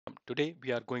Today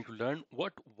we are going to learn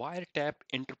what WireTap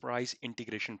Enterprise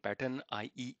Integration Pattern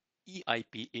 (i.e.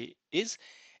 EIPA) is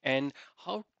and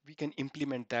how we can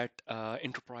implement that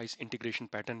enterprise integration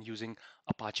pattern using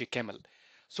Apache Camel.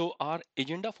 So our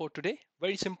agenda for today,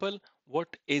 very simple.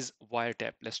 What is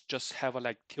WireTap? Let's just have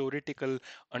a theoretical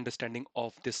understanding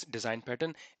of this design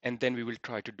pattern, and then we will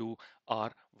try to do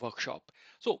our workshop.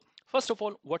 So first of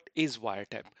all, what is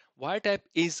WireTap? WireTap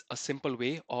is a simple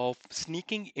way of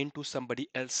sneaking into somebody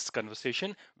else's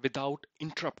conversation without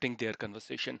interrupting their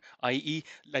conversation, i.e.,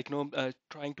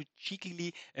 trying to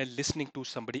cheekily listening to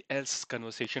somebody else's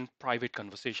conversation, private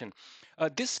conversation.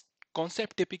 This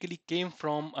concept typically came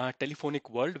from a telephonic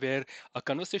world where a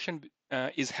conversation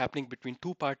is happening between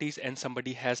two parties and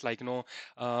somebody has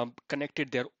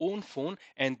connected their own phone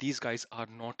and these guys are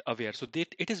not aware, so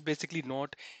it is basically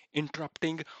not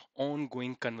interrupting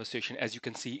ongoing conversation as you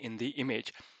can see in the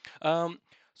image. Um,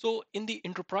 so in the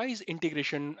enterprise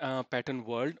integration pattern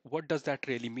world, what does that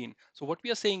really mean? So what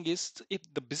we are saying is if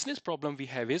the business problem we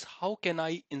have is how can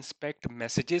I inspect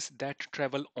messages that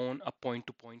travel on a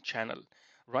point-to-point channel,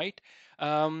 right?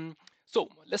 Um, so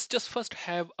let's just first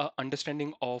have an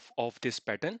understanding of this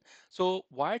pattern. So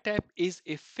wiretap is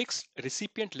a fixed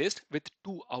recipient list with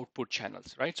two output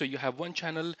channels, right? So you have one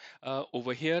channel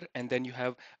over here and then you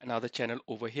have another channel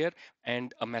over here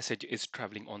and a message is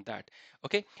traveling on that.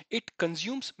 Okay, it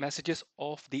consumes messages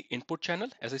of the input channel.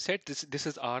 As I said, this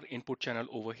is our input channel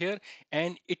over here,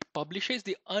 and it publishes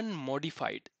the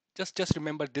unmodified. Just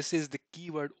remember, this is the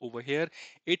keyword over here.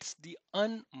 It's the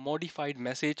unmodified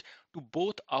message to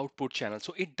both output channels.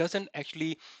 So it doesn't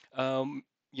actually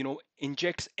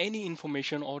injects any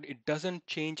information or it doesn't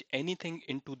change anything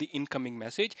into the incoming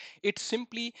message. It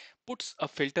simply puts a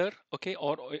filter, okay,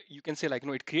 or you can say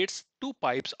it creates two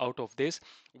pipes out of this.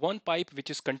 One pipe which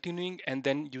is continuing and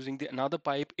then using the another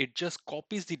pipe, it just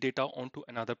copies the data onto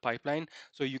another pipeline,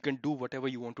 so you can do whatever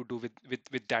you want to do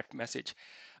with that message.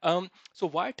 So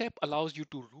wiretap allows you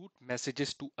to route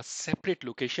messages to a separate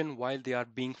location while they are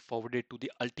being forwarded to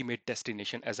the ultimate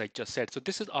destination, as I just said. So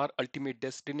this is our ultimate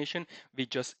destination. We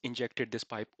just injected this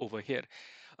pipe over here.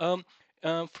 um,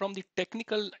 from the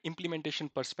technical implementation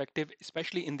perspective,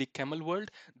 especially in the Camel world,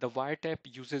 the wiretap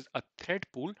uses a thread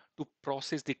pool to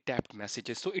process the tapped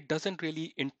messages. So it doesn't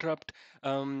really interrupt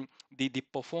the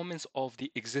performance of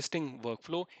the existing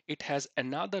workflow. It has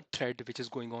another thread which is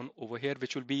going on over here,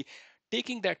 which will be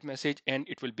taking that message and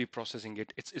it will be processing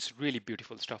it. It's really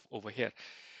beautiful stuff over here.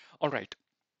 All right.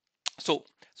 So,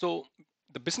 so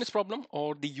the business problem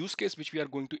or the use case which we are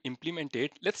going to implement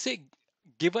it, let's say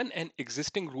given an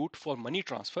existing route for money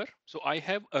transfer. So I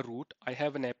have a route, I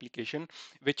have an application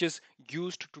which is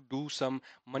used to do some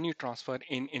money transfer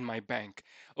in my bank.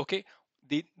 Okay.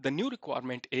 The new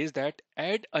requirement is that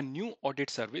add a new audit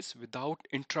service without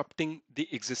interrupting the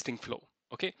existing flow.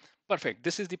 Okay, perfect.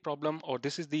 This is the problem or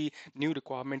this is the new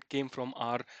requirement came from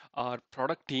our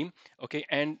product team. Okay,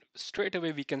 and straight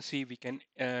away we can see we can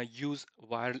use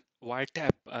wiretap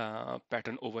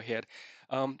pattern over here.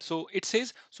 So it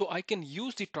says, so I can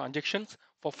use the transactions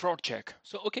for fraud check.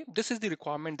 So okay, this is the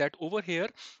requirement that over here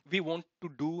we want to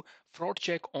do fraud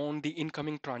check on the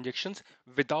incoming transactions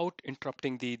without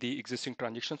interrupting the existing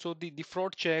transaction. So the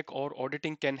fraud check or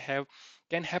auditing can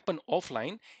happen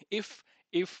offline if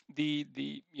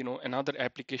the another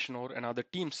application or another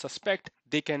team suspect,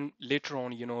 they can later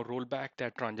on roll back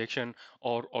that transaction,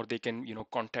 or they can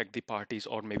contact the parties,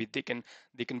 or maybe they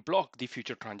can block the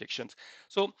future transactions.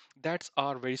 So that's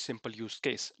our very simple use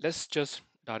case. Let's just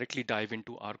directly dive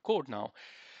into our code now.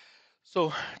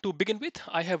 So to begin with,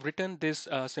 I have written this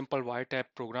simple wiretap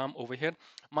program over here.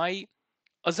 My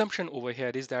assumption over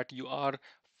here is that you are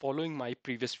following my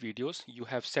previous videos. You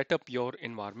have set up your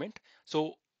environment.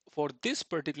 So for this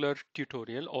particular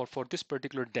tutorial or for this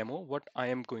particular demo, what I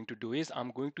am going to do is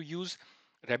I'm going to use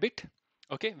Rabbit,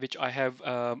 okay, which I have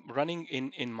running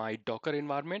in my Docker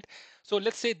environment. So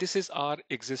let's say this is our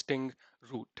existing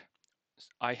route.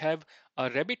 I have a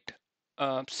Rabbit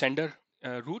sender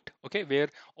route, okay, where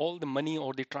all the money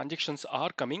or the transactions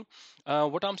are coming.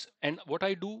 What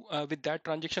I do with that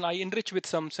transaction, I enrich with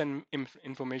some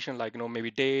information like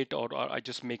maybe date, or I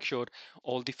just make sure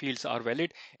all the fields are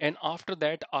valid, and after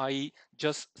that I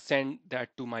just send that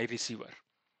to my receiver.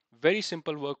 Very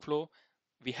simple workflow.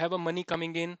 We have a money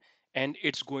coming in and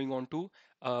it's going on to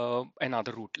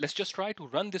another route. Let's just try to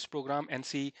run this program and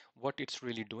see what it's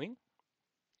really doing.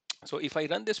 So if I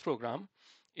run this program,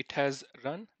 it has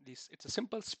run this. It's a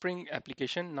simple Spring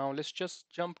application. Now let's just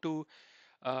jump to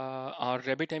our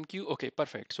RabbitMQ. Okay,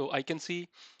 perfect. So I can see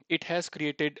it has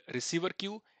created receiver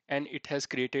queue and it has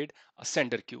created a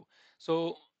sender queue.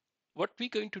 So what we're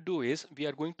going to do is we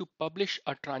are going to publish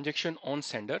a transaction on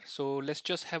sender. So let's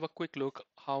just have a quick look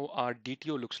how our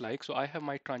DTO looks like. So I have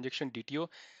my transaction DTO.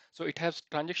 So it has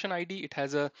transaction ID, it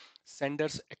has a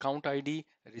sender's account ID,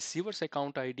 receiver's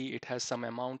account ID, it has some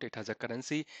amount, it has a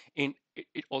currency,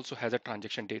 it also has a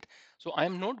transaction date. So I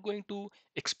am not going to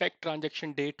expect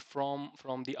transaction date from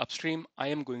the upstream. I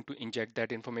am going to inject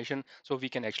that information so we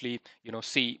can actually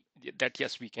see that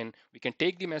yes, we can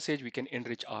take the message, we can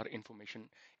enrich our information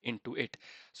into it.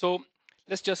 So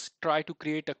let's just try to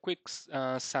create a quick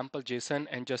sample JSON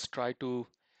and just try to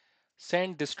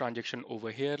send this transaction over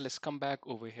here. Let's come back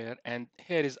over here, and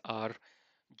here is our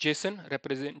JSON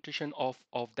representation of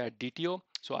that DTO.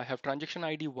 So I have transaction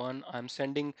ID 1. I'm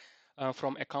sending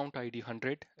from account ID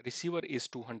 100. Receiver is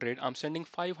 200. I'm sending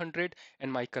 500,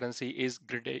 and my currency is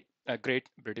Great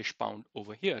British Pound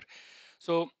over here.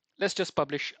 So let's just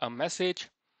publish a message.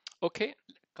 Okay,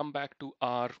 come back to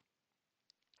our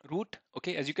root.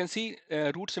 Okay, as you can see,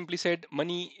 root simply said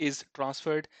money is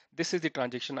transferred. This is the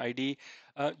transaction ID.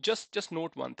 Just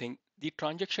note one thing: the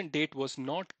transaction date was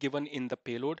not given in the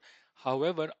payload.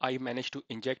 However, I managed to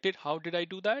inject it. How did I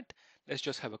do that? Let's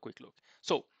just have a quick look.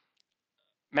 So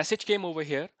message came over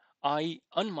here. I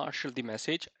unmarshaled the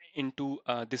message into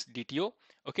this DTO.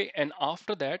 Okay, and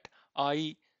after that,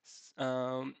 I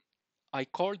um, I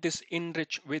called this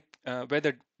enrich with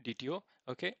weather DTO.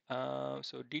 Okay,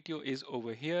 so DTO is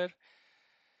over here.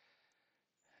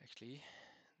 Actually,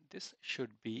 this should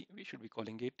be, we should be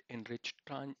calling it enrich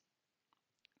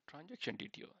transaction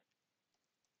DTO.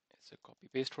 It's a copy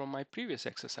paste from my previous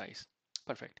exercise.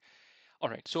 Perfect. All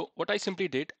right. So what I simply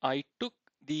did, I took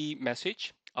the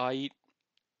message, I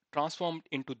transformed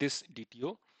into this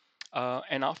DTO.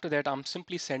 And after that, I'm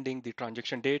simply sending the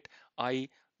transaction date. I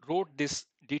wrote this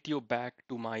DTO back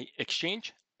to my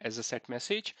exchange as a set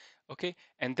message. Okay.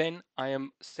 And then I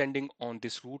am sending on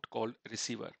this route called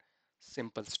receiver.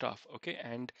 Simple stuff. Okay.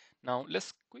 And now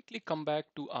let's quickly come back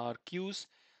to our queues.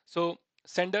 So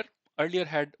sender earlier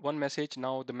had one message.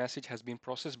 Now the message has been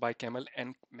processed by Camel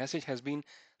and message has been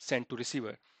sent to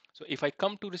receiver. So if I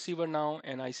come to receiver now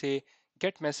and I say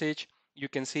get message, you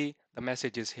can see the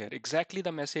message is here, exactly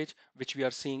the message which we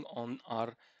are seeing on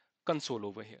our console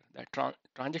over here. That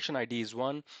transaction ID is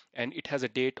 1 and it has a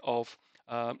date of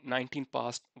 19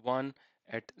 past 1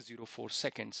 at 04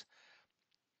 seconds.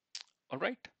 All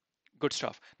right, good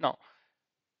stuff. Now,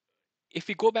 if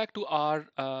we go back to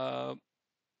our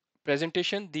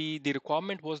presentation, the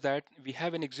requirement was that we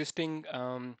have an existing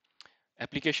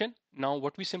application. Now,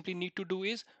 what we simply need to do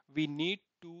is we need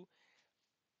to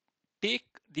take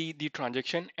the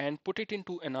transaction and put it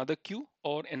into another queue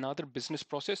or another business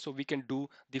process so we can do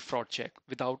the fraud check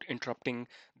without interrupting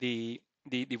the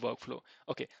workflow.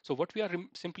 Okay, so what we are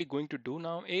simply going to do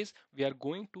now is we are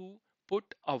going to put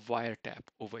a wiretap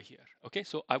over here. Okay,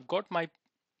 so I've got my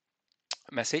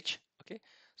message. Okay,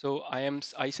 so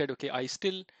I said, okay, I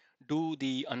still do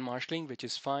the unmarshalling, which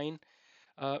is fine.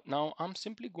 Now I'm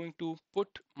simply going to put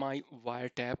my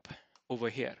wiretap over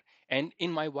here. And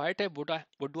in my wiretap,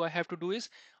 what do I have to do is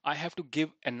I have to give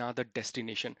another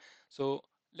destination. So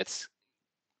let's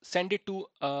send it to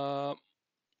a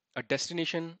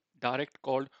destination direct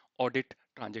called audit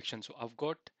transaction. So I've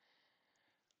got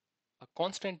a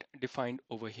constant defined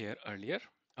over here earlier.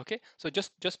 Okay, so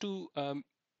just to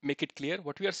make it clear,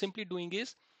 what we are simply doing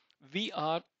is we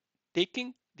are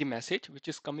taking the message which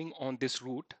is coming on this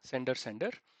route sender.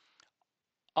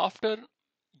 After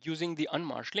using the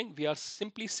unmarshalling, we are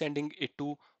simply sending it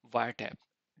to wiretap.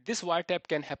 This wiretap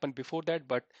can happen before that,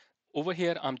 but over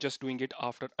here, I'm just doing it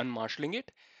after unmarshalling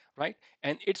it, right?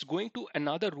 And it's going to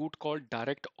another route called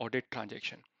direct audit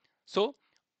transaction. So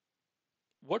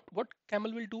what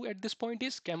Camel will do at this point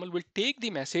is Camel will take the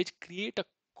message, create a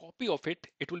copy of it.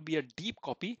 It will be a deep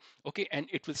copy, okay, and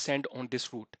it will send on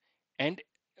this route. And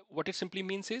what it simply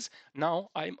means is now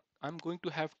I'm going to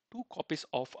have two copies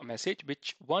of a message,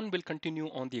 which one will continue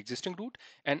on the existing route,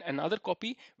 and another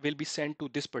copy will be sent to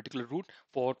this particular route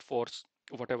for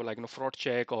whatever, like fraud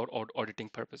check or auditing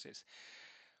purposes.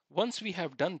 Once we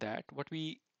have done that, what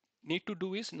we need to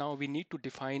do is now we need to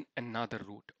define another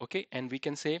route. Okay, and we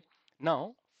can say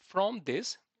now from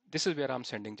this is where I'm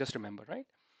sending, just remember, right?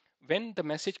 When the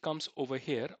message comes over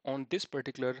here on this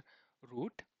particular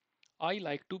route, I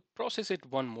like to process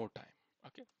it one more time.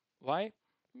 Okay, why?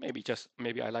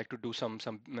 Maybe I like to do some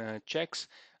checks,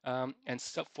 and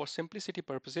so for simplicity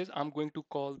purposes I'm going to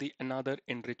call the another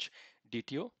enrich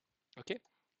DTO. Okay,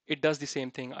 it does the same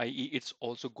thing, i.e. it's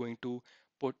also going to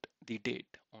put the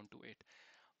date onto it.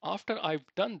 After I've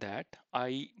done that,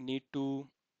 I need to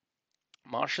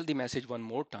marshal the message one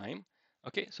more time.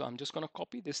 Okay, so I'm just going to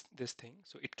copy this thing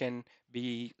so it can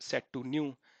be set to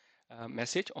new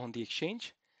message on the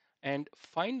exchange. And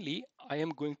finally, I am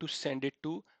going to send it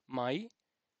to my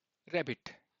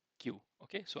Rabbit queue.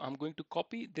 Okay, so I'm going to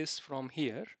copy this from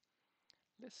here.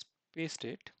 Let's paste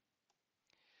it.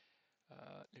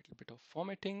 A little bit of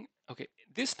formatting. Okay,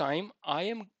 this time I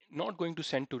am not going to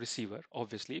send to receiver,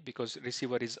 obviously, because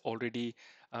receiver is already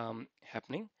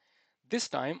happening. This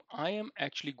time I am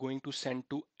actually going to send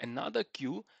to another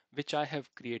queue which I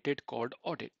have created called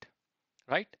audit,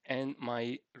 right? And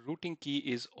my routing key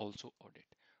is also audit.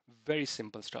 Very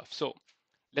simple stuff. So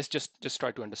let's just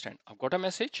try to understand. I've got a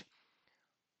message,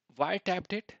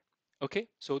 wiretapped it. Okay,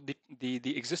 so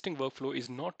the existing workflow is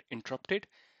not interrupted.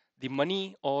 The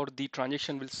money or the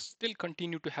transaction will still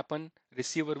continue to happen.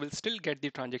 Receiver will still get the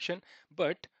transaction.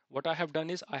 But what I have done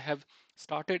is I have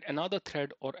started another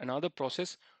thread or another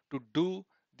process to do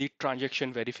the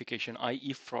transaction verification,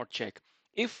 i.e. fraud check.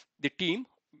 If the team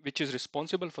which is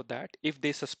responsible for that, if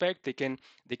they suspect, they can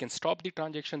stop the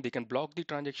transaction, they can block the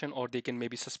transaction, or they can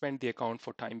maybe suspend the account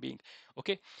for time being.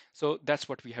 Okay, so that's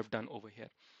what we have done over here.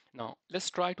 Now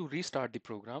let's try to restart the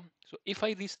program. So if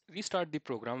I restart the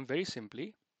program very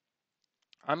simply,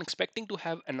 I'm expecting to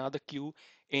have another queue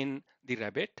in the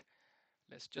Rabbit.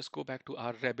 Let's just go back to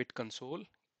our Rabbit console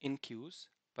in queues.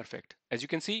 Perfect. As you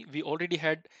can see, we already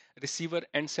had receiver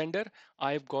and sender.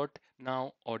 I've got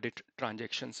now audit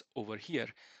transactions over here.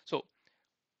 So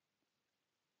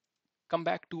come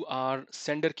back to our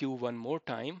sender queue one more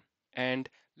time, and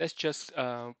let's just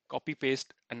copy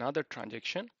paste another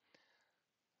transaction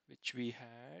which we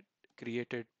had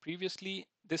created previously.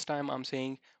 This time I'm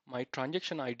saying my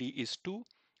transaction ID is 2.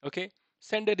 Okay,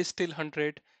 sender is still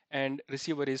 100 and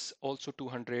receiver is also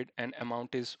 200 and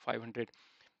amount is 500.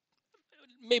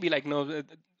 Maybe like no,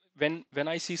 when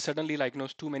I see suddenly like no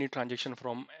too many transactions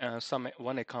from some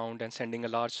one account and sending a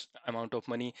large amount of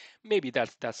money, maybe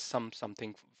that's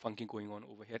something funky going on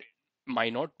over here.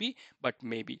 Might not be, but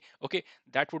maybe. Okay,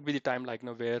 that would be the time like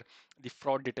no where the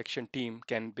fraud detection team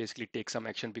can basically take some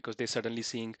action because they're suddenly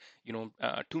seeing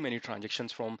too many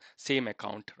transactions from same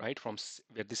account, right? From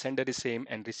where the sender is same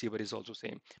and receiver is also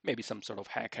same. Maybe some sort of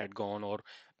hack had gone, or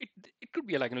it it could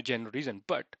be like general reason,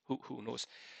 but who knows.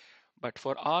 But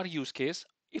for our use case,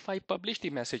 if I publish the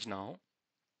message now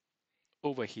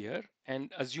over here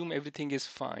and assume everything is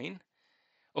fine,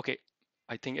 okay,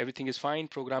 I think everything is fine.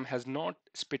 Program has not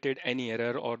spitted any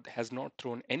error or has not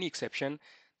thrown any exception.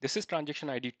 This is transaction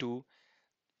ID 2.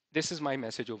 This is my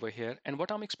message over here. And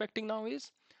what I'm expecting now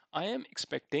is I am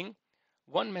expecting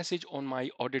one message on my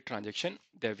audit transaction.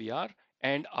 There we are.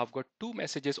 And I've got two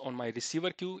messages on my receiver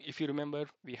queue. If you remember,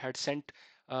 we had sent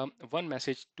one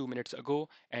message 2 minutes ago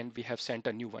and we have sent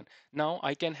a new one. Now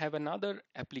I can have another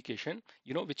application,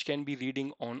 which can be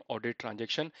reading on audit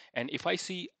transaction. And if I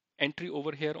see entry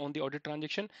over here on the audit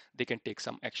transaction, they can take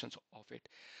some actions of it.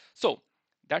 So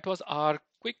that was our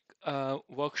quick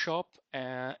workshop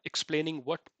explaining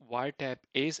what WireTap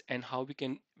is and how we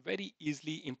can very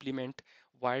easily implement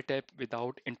WireTap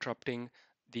without interrupting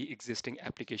the existing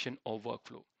application or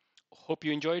workflow. Hope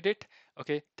you enjoyed it.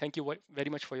 Okay, thank you very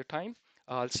much for your time.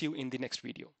 I'll see you in the next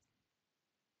video.